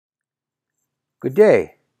Good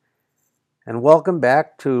day, and welcome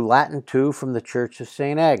back to Latin 2 from the Church of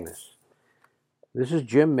St. Agnes. This is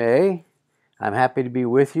Jim May. I'm happy to be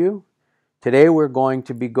with you. Today we're going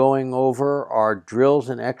to be going over our drills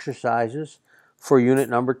and exercises for unit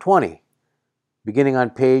number 20, beginning on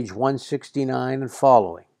page 169 and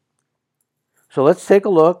following. So let's take a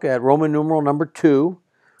look at Roman numeral number 2,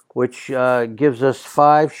 which gives us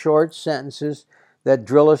 5 short sentences that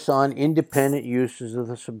drill us on independent uses of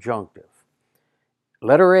the subjunctive.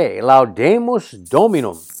 Letter A, Laudemus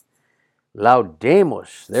Dominum.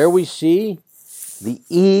 Laudemus. There we see the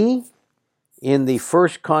E in the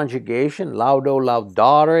first conjugation. Laudo,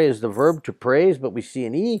 laudare is the verb to praise, but we see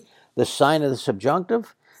an E, the sign of the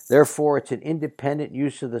subjunctive. Therefore, it's an independent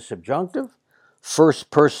use of the subjunctive. First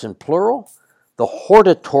person plural. The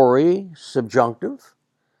hortatory subjunctive.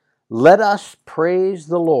 Let us praise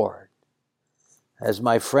the Lord. As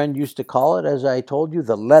my friend used to call it, as I told you,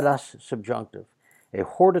 the let us subjunctive. A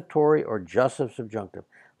hortatory or jussive subjunctive.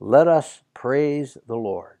 Let us praise the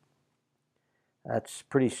Lord. That's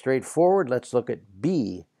pretty straightforward. Let's look at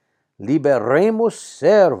B. Liberemus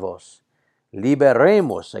servos.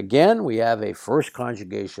 Liberemus. Again, we have a first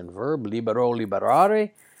conjugation verb, libero,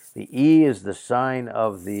 liberare. The E is the sign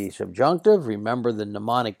of the subjunctive. Remember the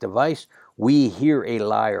mnemonic device. We hear a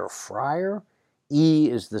lyre friar. E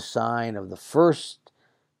is the sign of the first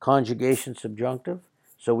conjugation subjunctive.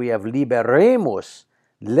 So we have liberemus,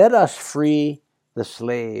 let us free the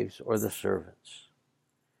slaves or the servants.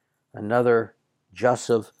 Another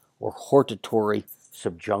jussive or hortatory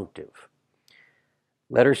subjunctive.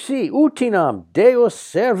 Letter C, utinam Deus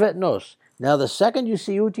servet nos. Now the second you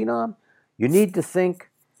see utinam, you need to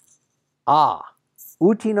think,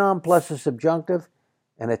 utinam plus a subjunctive,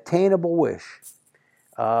 an attainable wish.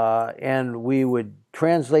 And we would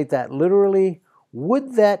translate that literally,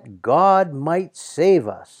 would that God might save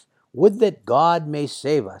us. Would that God may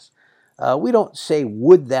save us. We don't say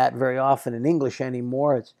would that very often in English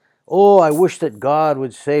anymore. It's, I wish that God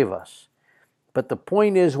would save us. But the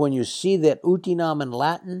point is, when you see that utinam in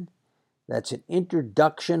Latin, that's an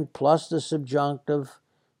introduction plus the subjunctive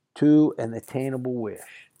to an attainable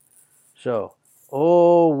wish. So,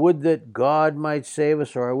 would that God might save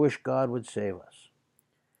us, or I wish God would save us.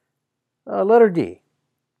 Letter D.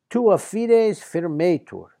 Tua fides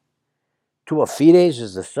firmetur. Tua fides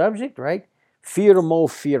is the subject, right? Firmo,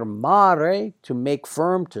 firmare, to make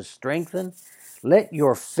firm, to strengthen. Let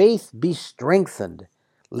your faith be strengthened.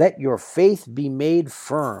 Let your faith be made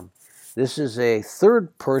firm. This is a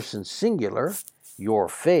third person singular. Your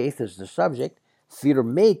faith is the subject.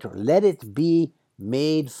 Firmetur, let it be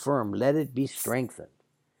made firm. Let it be strengthened.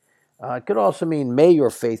 It could also mean may your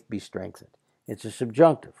faith be strengthened. It's a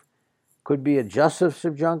subjunctive. Could be a jussive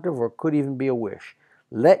subjunctive or could even be a wish.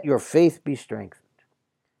 Let your faith be strengthened.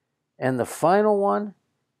 And the final one,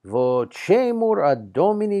 vocemur ad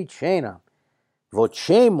domini cenam.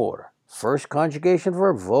 Vocemur, first conjugation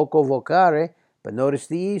verb, voco vocare, but notice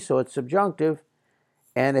the E, so it's subjunctive.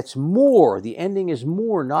 And it's more, the ending is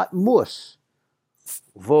more, not mus.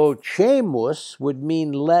 Vocemus would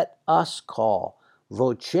mean let us call.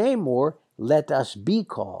 Vocemur, let us be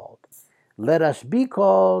called. Let us be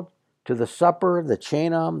called to the supper, the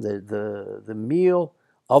cenam, the meal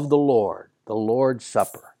of the Lord's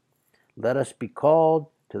Supper. Let us be called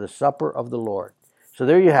to the supper of the Lord. So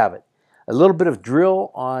there you have it. A little bit of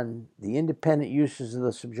drill on the independent uses of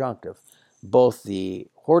the subjunctive, both the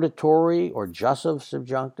hortatory or jussive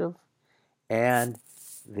subjunctive and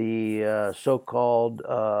the so-called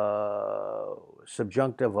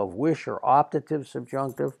subjunctive of wish or optative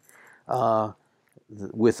subjunctive,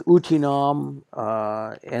 with utinam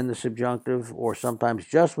and the subjunctive, or sometimes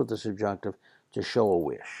just with the subjunctive to show a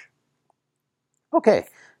wish. Okay,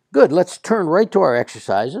 good. Let's turn right to our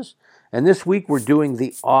exercises. And this week we're doing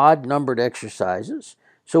the odd-numbered exercises.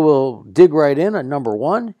 So we'll dig right in at number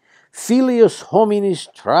 1. Filius hominis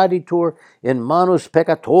traditur in manus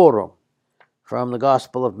peccatorum, from the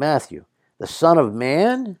Gospel of Matthew. The Son of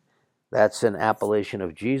Man, that's an appellation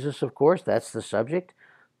of Jesus, of course. That's the subject.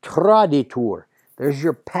 Traditur. There's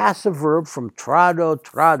your passive verb from trado,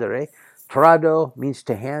 tradere. Trado means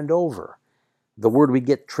to hand over. The word we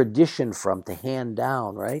get tradition from, to hand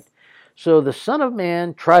down, right? So the Son of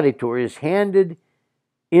Man, traditur, is handed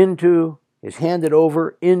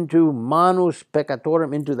over into manus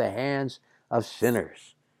peccatorum, into the hands of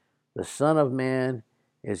sinners. The Son of Man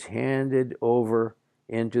is handed over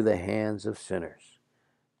into the hands of sinners.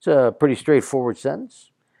 It's a pretty straightforward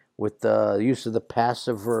sentence with the use of the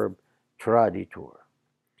passive verb traditur.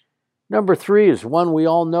 Number 3 is one we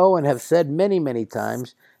all know and have said many, many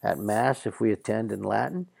times at Mass if we attend in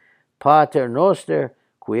Latin. Pater noster,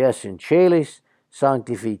 qui es in celis,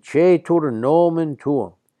 sanctificetur nomen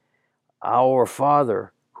tuum. Our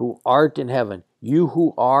Father, who art in heaven, you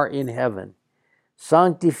who are in heaven,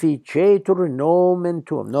 sanctificetur nomen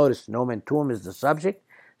tuum. Notice, nomen tuum is the subject,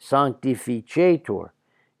 sanctificetur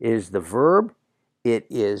is the verb. It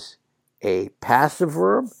is a passive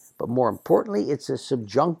verb, but more importantly, it's a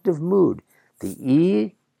subjunctive mood. The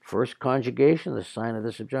E, first conjugation, the sign of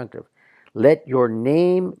the subjunctive. Let your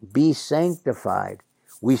name be sanctified.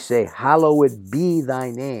 We say, hallowed be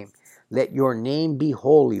thy name. Let your name be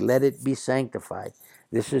holy. Let it be sanctified.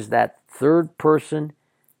 This is that third person,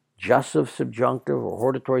 jussive subjunctive or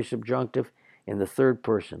hortatory subjunctive in the third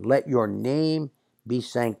person. Let your name be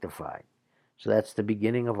sanctified. So that's the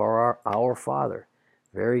beginning of our Father.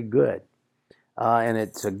 Very good. And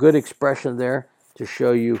it's a good expression there to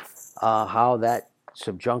show you how that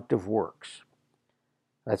subjunctive works.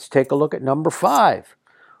 Let's take a look at number 5.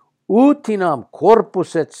 Utinam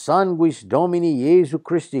corpus et sanguis Domini Iesu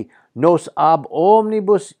Christi nos ab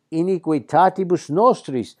omnibus iniquitatibus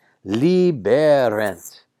nostris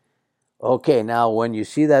liberent. Okay, now when you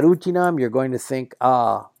see that utinam, you're going to think,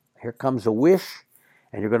 here comes a wish,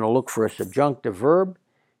 and you're going to look for a subjunctive verb.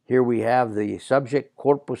 Here we have the subject,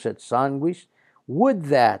 corpus et sanguis. Would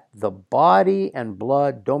that the body and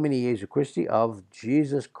blood, Domini Iesu Christi, of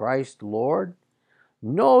Jesus Christ Lord,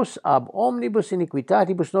 nos ab omnibus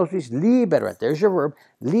iniquitatibus nostris liberent. There's your verb,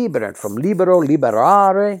 liberent, from libero,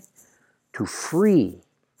 liberare, to free.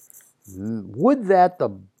 Would that the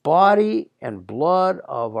body and blood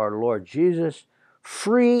of our Lord Jesus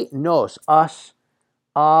free nos, us,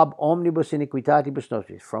 ab omnibus iniquitatibus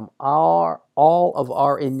nostris, from all of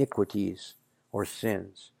our iniquities or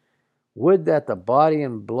sins. Would that the body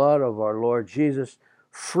and blood of our Lord Jesus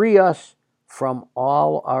free us from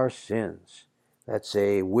all our sins. That's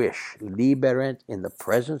a wish, liberent in the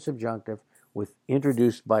present subjunctive,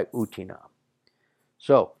 introduced by utinam.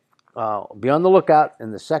 So, be on the lookout,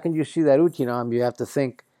 and the second you see that utinam, you have to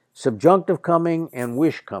think subjunctive coming and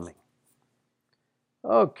wish coming.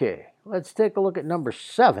 Okay, let's take a look at number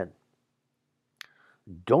 7.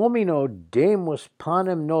 Domino demus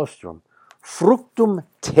panem nostrum, fructum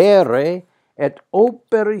terrae et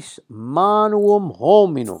operis manuum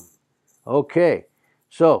hominum. Okay,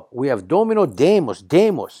 so we have domino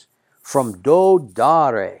demos, from do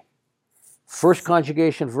dare. First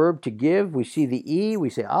conjugation verb, to give. We see the E, we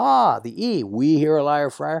say, the E. We hear a liar,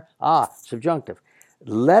 friar. Subjunctive.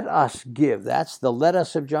 Let us give. That's the let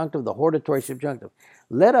us subjunctive, the hortatory subjunctive.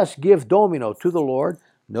 Let us give domino to the Lord.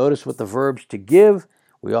 Notice with the verbs to give,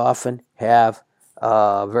 we often have,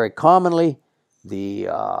 very commonly, the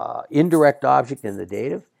indirect object in the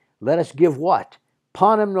dative. Let us give what?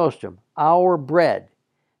 Panem nostrum, our bread.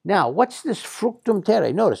 Now, what's this fructum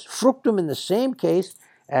terrae? Notice, fructum in the same case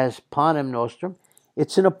as panem nostrum,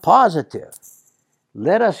 it's in a positive.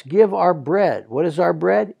 Let us give our bread. What is our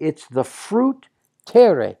bread? It's the fruit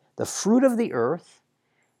terrae, the fruit of the earth,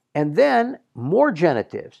 and then more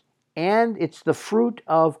genitives. And it's the fruit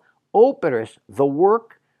of operis, the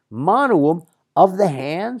work, manuum, of the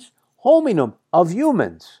hands, hominum, of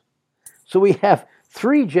humans. So we have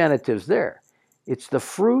 3 genitives there. It's the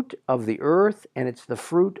fruit of the earth, and it's the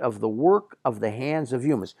fruit of the work of the hands of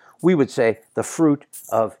humans. We would say the fruit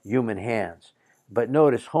of human hands. But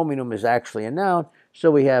notice hominum is actually a noun, so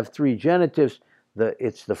we have 3 genitives.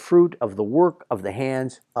 It's the fruit of the work of the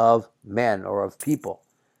hands of men or of people.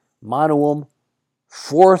 Manuum,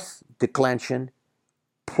 4th declension,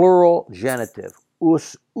 plural genitive.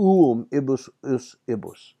 Us, ibus, us,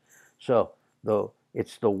 ibus. So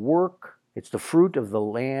it's the work, it's the fruit of the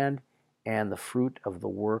land and the fruit of the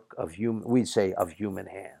work of we'd say of human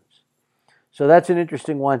hands. So that's an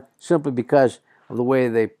interesting one, simply because of the way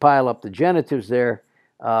they pile up the genitives there,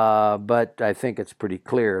 but I think it's pretty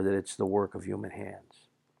clear that it's the work of human hands.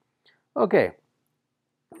 Okay,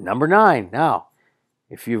 number 9. Now,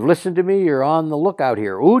 if you've listened to me, you're on the lookout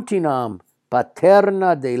here. Utinam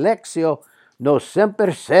paterna delexio nos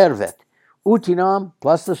semper servet. Utinam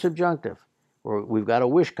plus the subjunctive. We've got a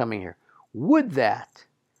wish coming here. Would that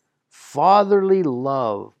fatherly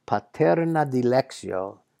love, paterna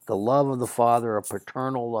dilexio, the love of the Father, a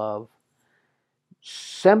paternal love,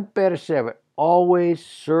 semper servet, always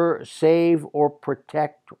save or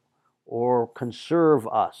protect or conserve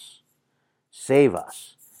us, save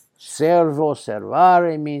us. Servo,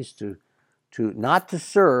 servare means to not to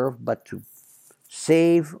serve, but to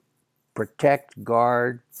save, protect,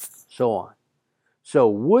 guard, so on. So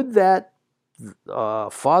would that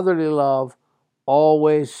fatherly love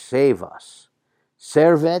always save us.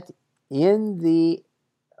 Servet in the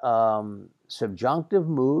subjunctive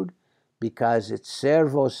mood, because it's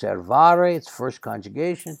servo, servare, it's first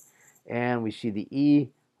conjugation, and we see the E,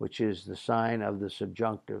 which is the sign of the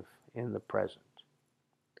subjunctive in the present.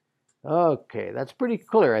 Okay, that's pretty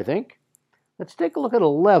clear, I think. Let's take a look at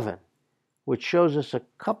 11, which shows us a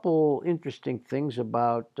couple interesting things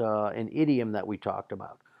about an idiom that we talked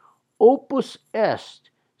about. Opus est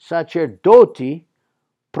sacerdoti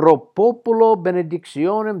pro populo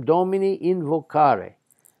benedictionem Domini invocare.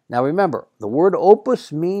 Now remember, the word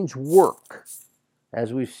opus means work,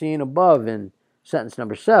 as we've seen above in sentence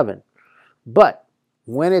number 7. But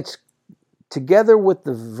when it's together with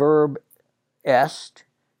the verb est,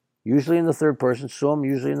 usually in the third person, sum,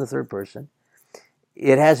 usually in the third person,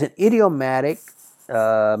 it has an idiomatic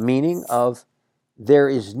meaning of there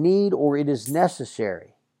is need or it is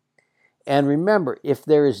necessary. And remember, if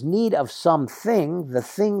there is need of something, the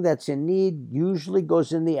thing that's in need usually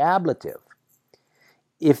goes in the ablative.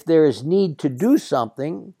 If there is need to do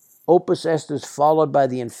something, opus est is followed by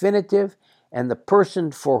the infinitive, and the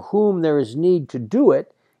person for whom there is need to do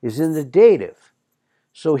it is in the dative.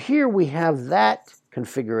 So here we have that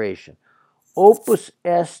configuration. Opus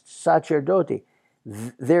est sacerdoti.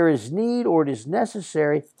 There is need or it is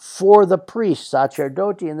necessary for the priest,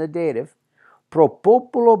 sacerdoti in the dative, pro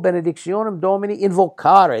populo benedictionem Domini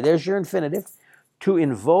invocare, there's your infinitive, to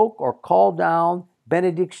invoke or call down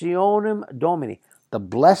benedictionem Domini, the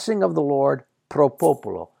blessing of the Lord, pro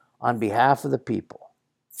populo, on behalf of the people.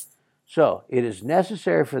 So it is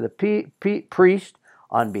necessary for the priest,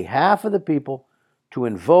 on behalf of the people, to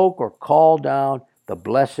invoke or call down the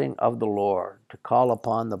blessing of the Lord, to call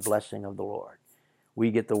upon the blessing of the Lord.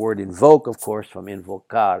 We get the word invoke, of course, from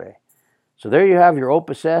invocare. So there you have your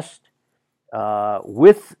opus est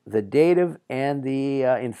with the dative and the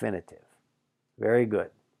infinitive. Very good.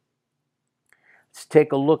 Let's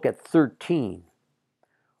take a look at 13.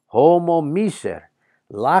 Homo miser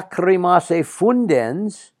lacrimas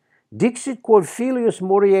effundens dixit quod filius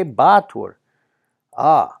moriae batur.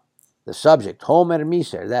 The subject, homer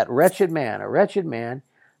miser, that wretched man, a wretched man.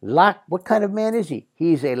 What kind of man is he?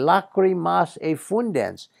 He's a lacrimas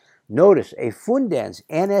effundens. Notice, effundens,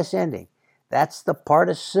 NS ending. That's the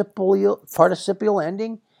participial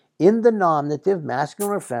ending in the nominative,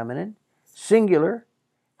 masculine or feminine, singular,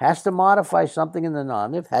 has to modify something in the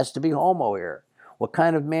nominative, has to be homo here. What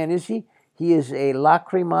kind of man is he? He is a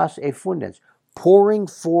lacrimas effundens, pouring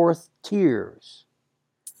forth tears.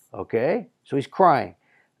 Okay? So he's crying.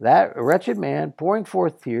 That wretched man pouring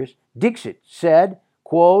forth tears, dixit, said,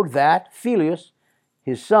 quod, that, Filius,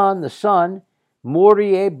 his son, the son,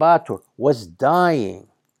 moriae batur, was dying.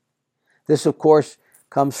 This, of course,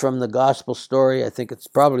 comes from the gospel story. I think it's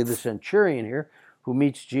probably the centurion here who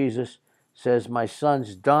meets Jesus, says, my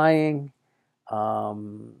son's dying.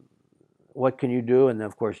 What can you do? And then,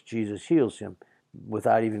 of course, Jesus heals him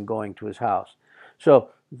without even going to his house. So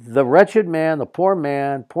the wretched man, the poor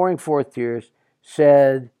man, pouring forth tears,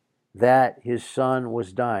 said that his son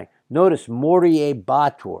was dying. Notice moriae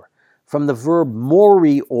batur, from the verb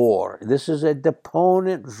morior. This is a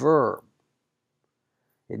deponent verb.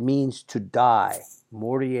 It means to die.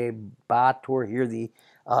 Moriae batur, here the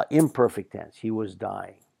imperfect tense. He was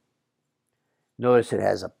dying. Notice it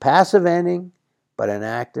has a passive ending, but an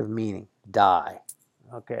active meaning. Die.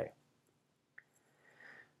 Okay.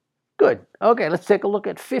 Good. Okay, let's take a look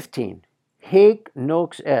at 15. Haec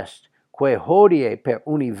nox est, quae hodie per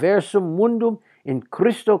universum mundum in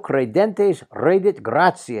Christo credentes redit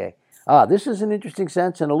gratiae. This is an interesting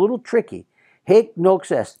sense and a little tricky. Haec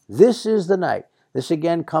nox est. This is the night. This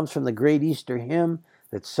again comes from the great Easter hymn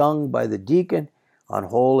that's sung by the deacon on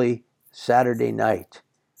Holy Saturday night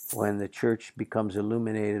when the church becomes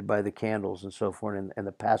illuminated by the candles and so forth, and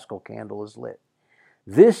the Paschal candle is lit.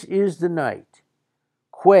 This is the night,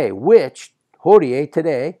 quae, which, hodie,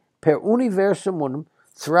 today, per universum mundum,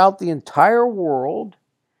 throughout the entire world,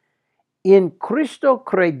 in Christo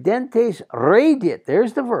credentes redit,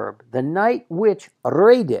 there's the verb, the night which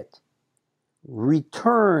redit,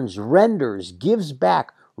 returns, renders, gives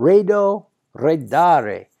back, redo,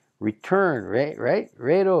 redare, return, right?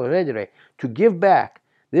 Redo, redere, to give back.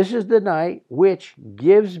 This is the night which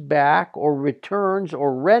gives back or returns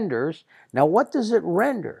or renders. Now, what does it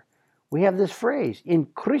render? We have this phrase, in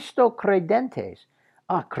Christo credentes.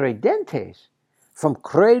 Credentes, from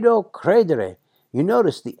credo, credere. You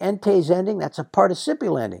notice the entes ending, that's a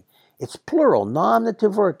participial ending. It's plural,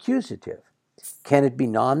 nominative or accusative. Can it be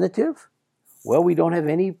nominative? Well, we don't have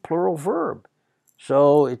any plural verb.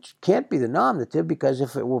 So it can't be the nominative, because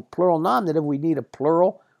if it were plural nominative, we need a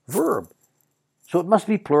plural verb. So it must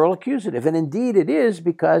be plural accusative. And indeed it is,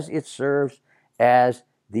 because it serves as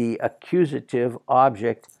the accusative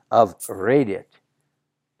object of redit.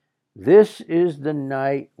 This is the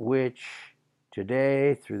night which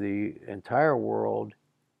today through the entire world,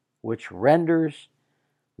 which renders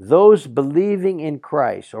those believing in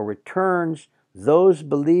Christ, or returns those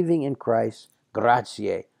believing in Christ,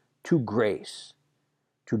 gratiae, to grace,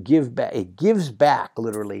 to give back. It gives back,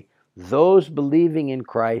 literally, those believing in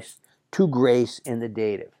Christ to grace in the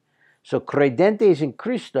dative. So credentes in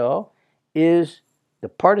Christo is the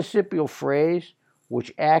participial phrase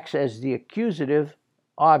which acts as the accusative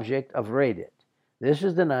object of redit. This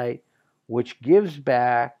is the night which gives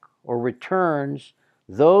back or returns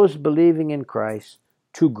those believing in Christ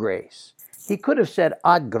to grace. He could have said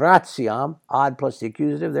ad gratiam, ad plus the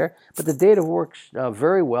accusative there, but the dative works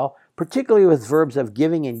very well, particularly with verbs of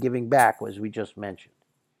giving and giving back, as we just mentioned.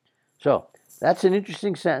 So that's an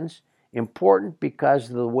interesting sentence, important because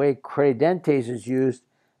of the way credentes is used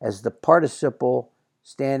as the participle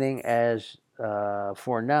standing as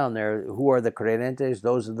for a noun there. Who are the credentes?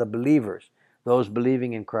 Those are the believers, those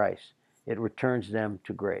believing in Christ. It returns them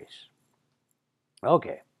to grace.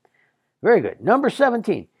 Okay, very good. Number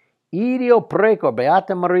 17. Ideo precor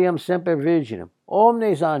beata Mariam semper virginem,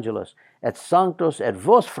 omnes angelos, et sanctos, et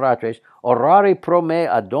vos fratres, orare pro me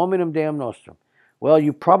ad Dominum Deum nostrum. Well,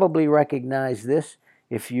 you probably recognize this,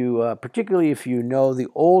 if you, particularly if you know the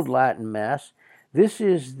Old Latin Mass. This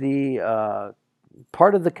is the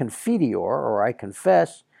part of the Confiteor, or I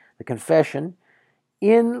confess, the confession,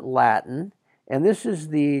 in Latin, and this is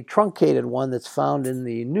the truncated one that's found in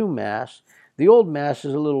the New Mass. The Old Mass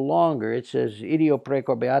is a little longer. It says, Ideo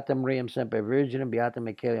precor beatam Mariam semper virginem, beatam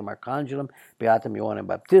Michaelium Archangelum, beatam Ioannem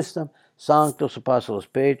Baptistam, sanctos apostolos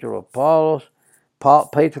Petro Apollos,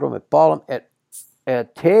 Petrum et Paulum,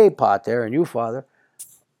 et te, Pater, and you, Father,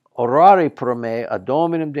 orare pro me ad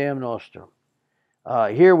Dominum Deum nostrum.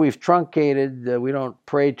 Here we've truncated, we don't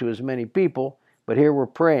pray to as many people, but here we're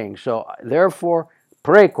praying. So therefore,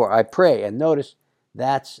 precor, I pray. And notice,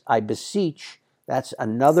 that's I beseech. That's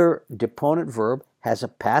another deponent verb, has a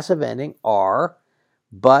passive ending, are,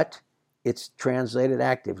 but it's translated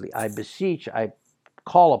actively. I beseech, I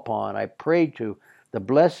call upon, I pray to the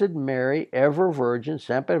Blessed Mary, ever Virgin,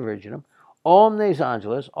 semper virginum, omnes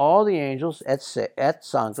angelos, all the angels, et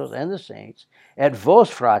sanctos, and the saints, et vos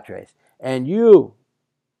fratres, and you,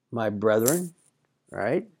 my brethren,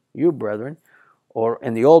 right? You, brethren. Or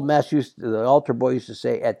in the old Mass, the altar boy used to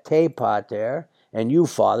say, et te, Pater, and you,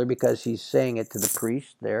 Father, because he's saying it to the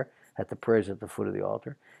priest there at the prayers at the foot of the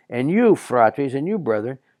altar. And you, fratres, and you,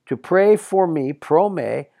 brethren, to pray for me, pro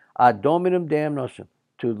me, ad Dominum Deum nostrum,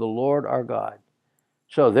 to the Lord our God.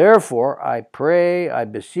 So therefore, I pray, I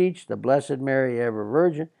beseech the Blessed Mary, ever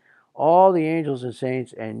Virgin, all the angels and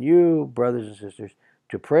saints, and you, brothers and sisters,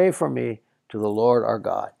 to pray for me to the Lord our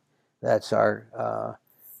God. That's our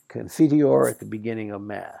Confiteor at the beginning of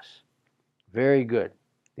Mass. Very good.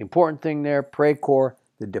 The important thing there, precor,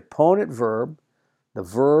 the deponent verb,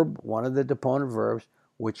 one of the deponent verbs,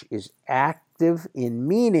 which is active in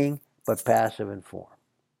meaning, but passive in form.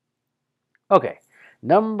 Okay,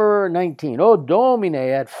 number 19. O Domine,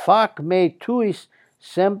 et fac me tuis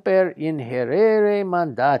semper inherere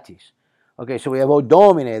mandatis. Okay, so we have O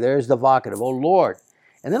Domine, there's the vocative, O Lord.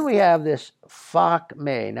 And then we have this fac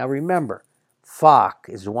me. Now remember, fac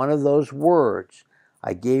is one of those words.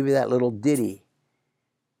 I gave you that little ditty.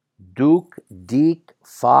 Duke, deek,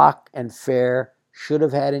 fac, and fair should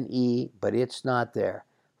have had an E, but it's not there.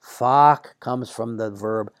 Fac comes from the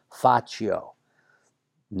verb facio.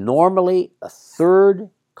 Normally, a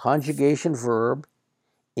third conjugation verb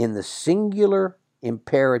in the singular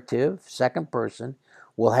imperative, second person,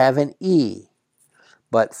 will have an E.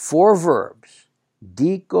 But four verbs,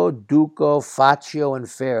 dico, duco, facio, and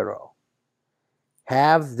fero,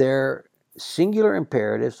 have their singular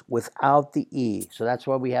imperatives without the E. So that's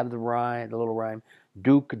why we have the rhyme, the little rhyme.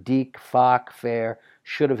 Duke, deek, fac, fair,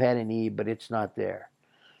 should have had an E, but it's not there.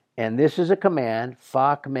 And this is a command,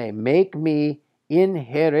 fac me, make me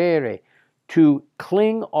inherere, to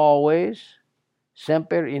cling always,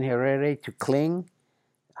 semper inherere, to cling.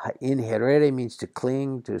 Inherere means to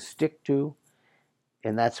cling, to stick to,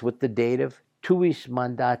 and that's with the dative. Tuis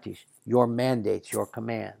mandatis, your mandates, your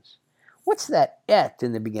commands. What's that et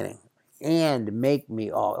in the beginning? And make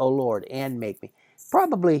me, oh Lord, and make me.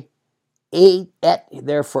 Probably et,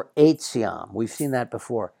 therefore etiam. We've seen that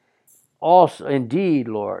before. Also, indeed,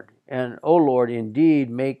 Lord, and O Lord,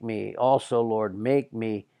 indeed, make me. Also, Lord, make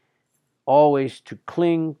me always to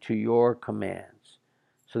cling to your commands.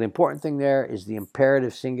 So the important thing there is the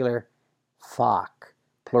imperative singular, fac,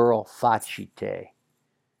 plural, facite.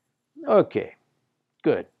 Okay,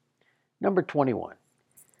 good. Number 21.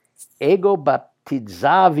 Ego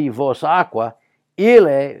baptizavi vos aqua,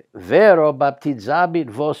 ille vero baptizabit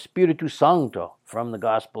vos Spiritu Sancto, from the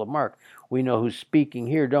Gospel of Mark. we know who's speaking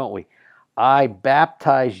here, don't we? I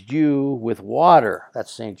baptized you with water.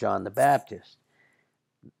 That's St. John the Baptist.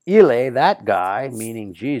 Ile, that guy,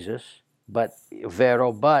 meaning Jesus, but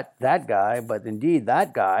that guy, but indeed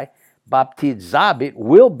that guy, baptizabit,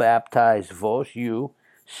 will baptize vos, you,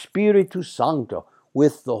 Spiritus Sancto,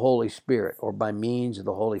 with the Holy Spirit, or by means of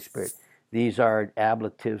the Holy Spirit. These are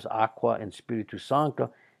ablatives, aqua and Spiritus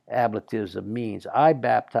Sancto, ablatives of means. I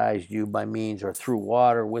baptized you by means or through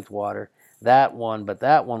water, with water, that one, but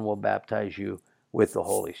that one will baptize you with the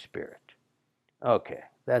Holy Spirit. Okay,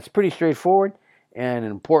 that's pretty straightforward and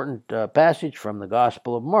an important passage from the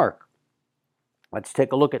Gospel of Mark. Let's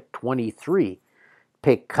take a look at 23.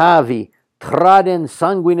 Peccavi tradens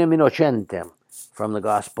sanguinem innocentem, from the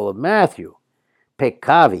Gospel of Matthew.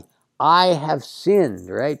 Peccavi, I have sinned,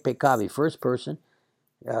 right? Peccavi, first person,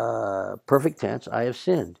 perfect tense, I have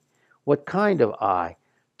sinned. What kind of I?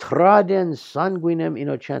 Tradens sanguinem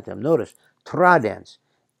innocentem. Notice, tradens,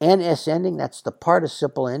 NS ending, that's the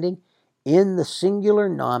participle ending, in the singular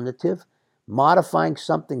nominative, modifying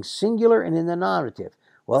something singular and in the nominative.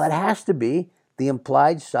 Well, it has to be the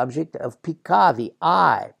implied subject of peccavi,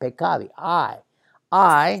 I, peccavi, I,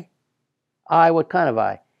 what kind of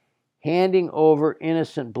I? Handing over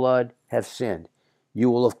innocent blood, have sinned. You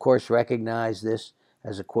will, of course, recognize this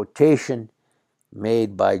as a quotation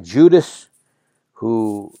made by Judas,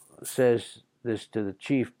 who says this to the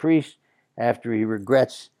chief priest after he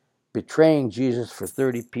regrets betraying Jesus for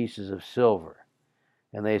 30 pieces of silver.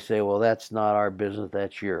 And they say, well, that's not our business,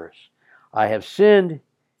 that's yours. I have sinned.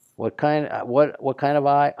 What kind of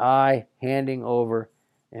I? I handing over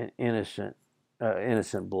an innocent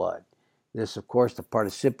blood. This, of course, the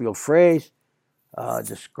participial phrase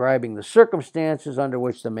describing the circumstances under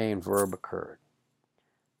which the main verb occurred.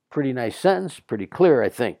 Pretty nice sentence, pretty clear, I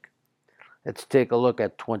think. Let's take a look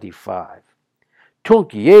at 25.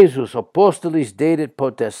 Tunc Jesus apostolis dedit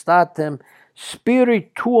potestatem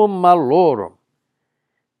spirituum malorum.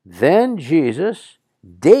 Then Jesus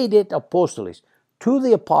dedit apostolis, to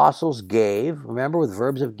the apostles gave, remember with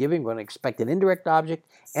verbs of giving, we're going to expect an indirect object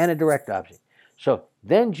and a direct object. So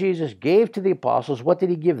then Jesus gave to the apostles, what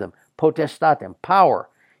did he give them? Potestatem, power.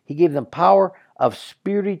 He gave them power of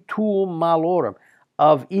spirituum malorum,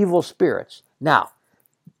 of evil spirits. Now,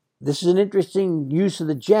 this is an interesting use of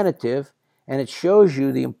the genitive, and it shows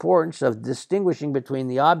you the importance of distinguishing between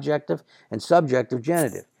the objective and subjective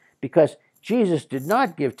genitive. Because Jesus did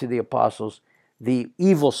not give to the apostles the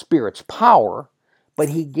evil spirits' power, but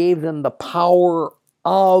he gave them the power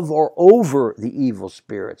of or over the evil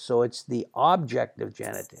spirits. So it's the objective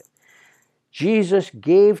genitive. Jesus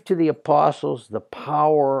gave to the apostles the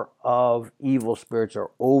power of evil spirits or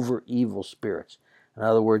over evil spirits. In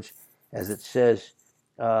other words, as it says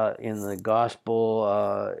in the gospel,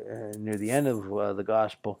 near the end of the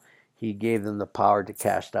gospel, he gave them the power to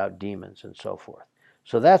cast out demons and so forth.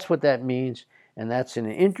 So that's what that means, and that's an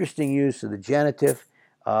interesting use of the genitive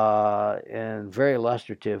and very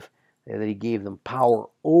illustrative that he gave them power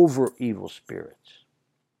over evil spirits.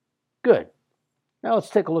 Good. Now let's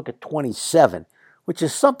take a look at 27, which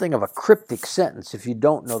is something of a cryptic sentence if you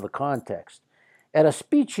don't know the context. Et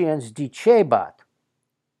aspiciens dicebat,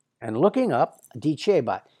 and looking up,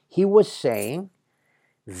 dicebat, he was saying,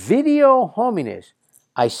 video homines,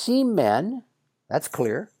 I see men, that's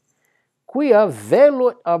clear, quia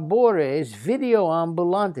velut arbores video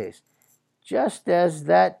ambulantes, just as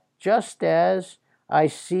I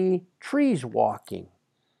see trees walking.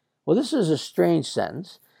 Well, this is a strange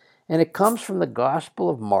sentence, and it comes from the Gospel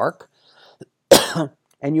of Mark,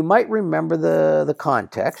 and you might remember the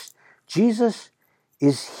context. Jesus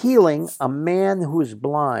is healing a man who is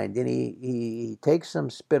blind, and he takes some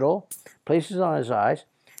spittle, places it on his eyes,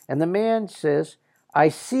 and the man says, I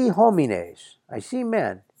see homines, I see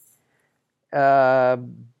men,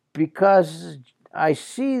 because I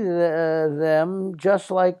see them just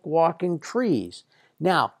like walking trees.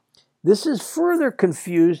 Now, this is further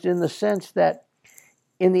confused in the sense that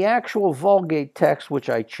in the actual Vulgate text, which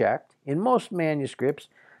I checked, in most manuscripts,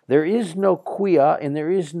 there is no quia and there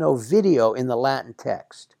is no video in the Latin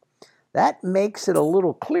text. That makes it a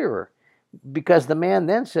little clearer because the man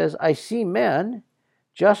then says, I see men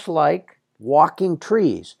just like walking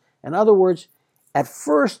trees. In other words, at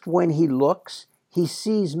first when he looks, he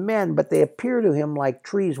sees men, but they appear to him like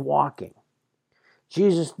trees walking.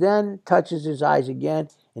 Jesus then touches his eyes again,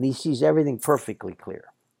 and he sees everything perfectly clear.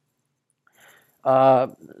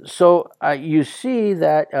 So you see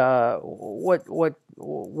that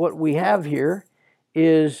what we have here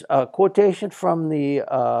is a quotation from the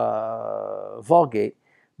Vulgate,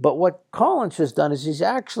 but what Collins has done is he's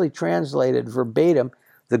actually translated verbatim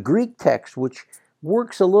the Greek text, which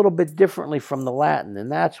works a little bit differently from the Latin,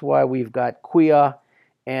 and that's why we've got quia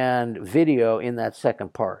and video in that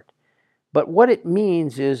second part. But what it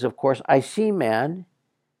means is, of course, I see men,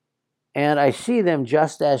 and I see them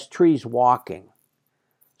just as trees walking.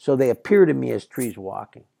 So they appear to me as trees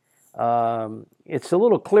walking. It's a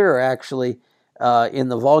little clearer, actually, in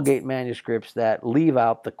the Vulgate manuscripts that leave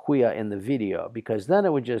out the quia in the video, because then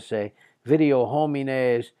it would just say, video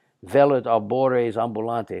homines velut arbores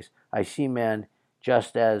ambulantes. I see men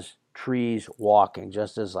just as trees walking,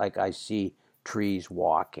 just as like I see trees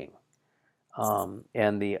walking.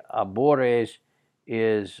 And the arbores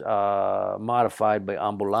is modified by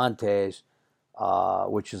ambulantes,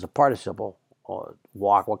 which is a participle.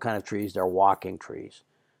 Walk, what kind of trees? They're walking trees.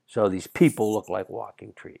 So these people look like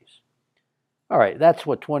walking trees. All right, that's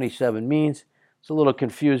what 27 means. It's a little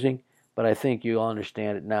confusing, but I think you'll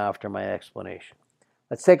understand it now after my explanation.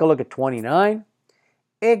 Let's take a look at 29.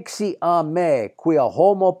 Exi a me, quia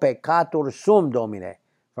homo peccator sum domine,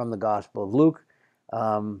 from the Gospel of Luke.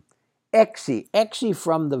 Exi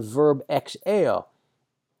from the verb exeo.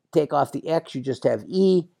 Take off the X, you just have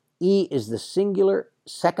E. E is the singular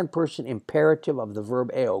second person imperative of the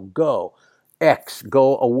verb eo, go. Ex,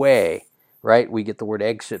 go away, right? We get the word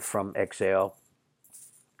exit from exeo.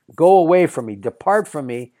 Go away from me, depart from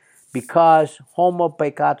me, because homo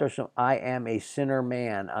peccator sum, I am a sinner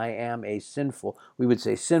man. I am a sinful. We would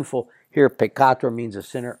say sinful. Here, peccator means a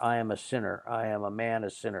sinner. I am a sinner. I am a man, a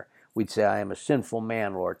sinner. We'd say, I am a sinful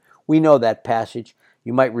man, Lord. We know that passage.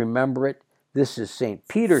 You might remember it. This is St.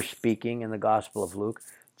 Peter speaking in the Gospel of Luke.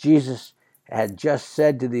 Jesus had just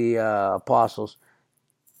said to the apostles,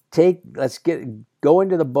 go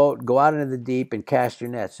into the boat, go out into the deep and cast your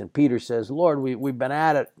nets. And Peter says, Lord, we've been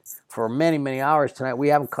at it for many, many hours tonight. We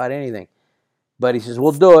haven't caught anything. But he says,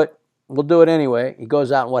 we'll do it. We'll do it anyway. He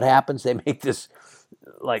goes out, and what happens? They make this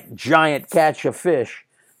like giant catch of fish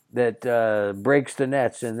that breaks the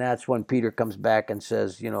nets. And that's when Peter comes back and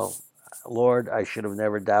says, Lord, I should have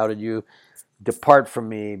never doubted you. Depart from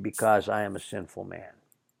me, because I am a sinful man.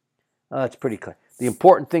 That's pretty clear. The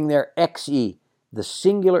important thing there, xe, the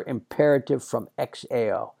singular imperative from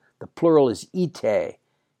exeo. The plural is ite.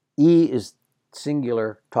 E is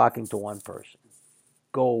singular, talking to one person.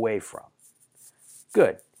 Go away from.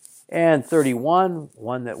 Good. And 31,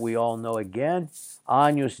 one that we all know again.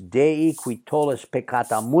 Agnus Dei qui tollis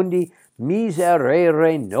peccata mundi,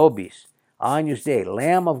 miserere nobis. Agnus Dei,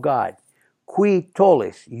 Lamb of God. Qui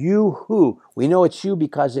tollis, you who. We know it's you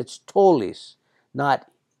because it's tollis, not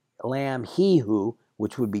lamb he who,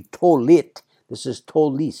 which would be tolit. This is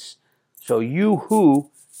tollis. So you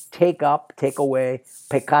who take away,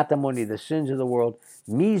 peccata mundi, the sins of the world,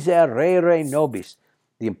 miserere nobis.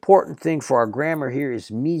 The important thing for our grammar here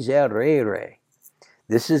is miserere.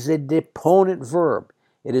 This is a deponent verb.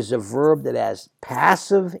 It is a verb that has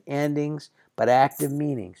passive endings but active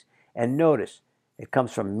meanings. And notice, it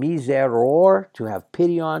comes from miseror, to have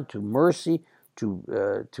pity on, to mercy, to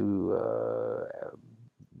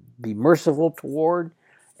be merciful toward,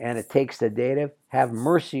 and it takes the dative, have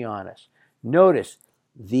mercy on us. Notice,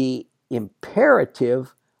 the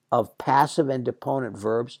imperative of passive and deponent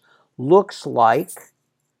verbs looks like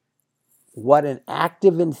what an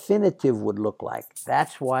active infinitive would look like.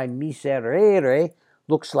 That's why miserere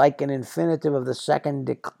looks like an infinitive of the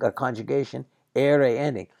second conjugation, ere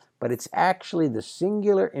ending. But it's actually the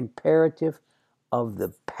singular imperative of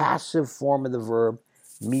the passive form of the verb,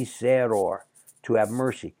 miseror, to have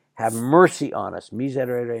mercy. Have mercy on us,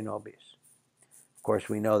 miserere nobis. Of course,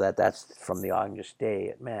 we know that that's from the Agnus Dei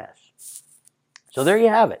at Mass. So there you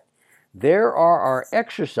have it. There are our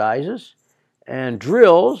exercises and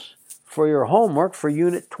drills for your homework for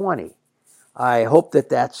Unit 20. I hope that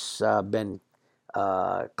that's been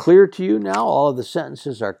clear to you now. All of the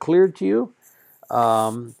sentences are clear to you.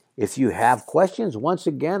 If you have questions, once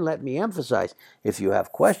again, let me emphasize, if you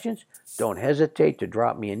have questions, don't hesitate to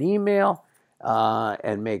drop me an email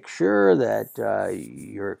and make sure that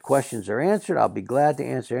your questions are answered. I'll be glad to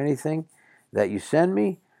answer anything that you send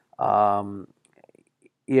me.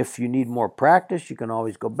 If you need more practice, you can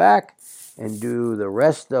always go back and do the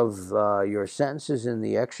rest of your sentences in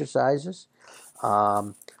the exercises.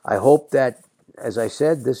 I hope that, as I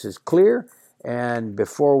said, this is clear. And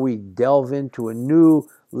before we delve into a new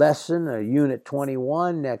lesson, Unit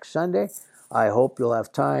 21 next Sunday, I hope you'll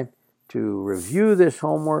have time to review this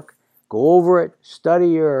homework, go over it, study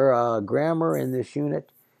your grammar in this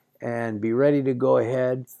unit, and be ready to go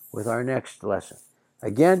ahead with our next lesson.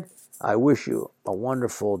 Again, I wish you a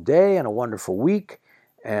wonderful day and a wonderful week,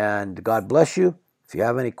 and God bless you. If you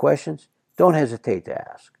have any questions, don't hesitate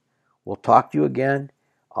to ask. We'll talk to you again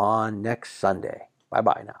on next Sunday.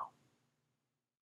 Bye-bye now.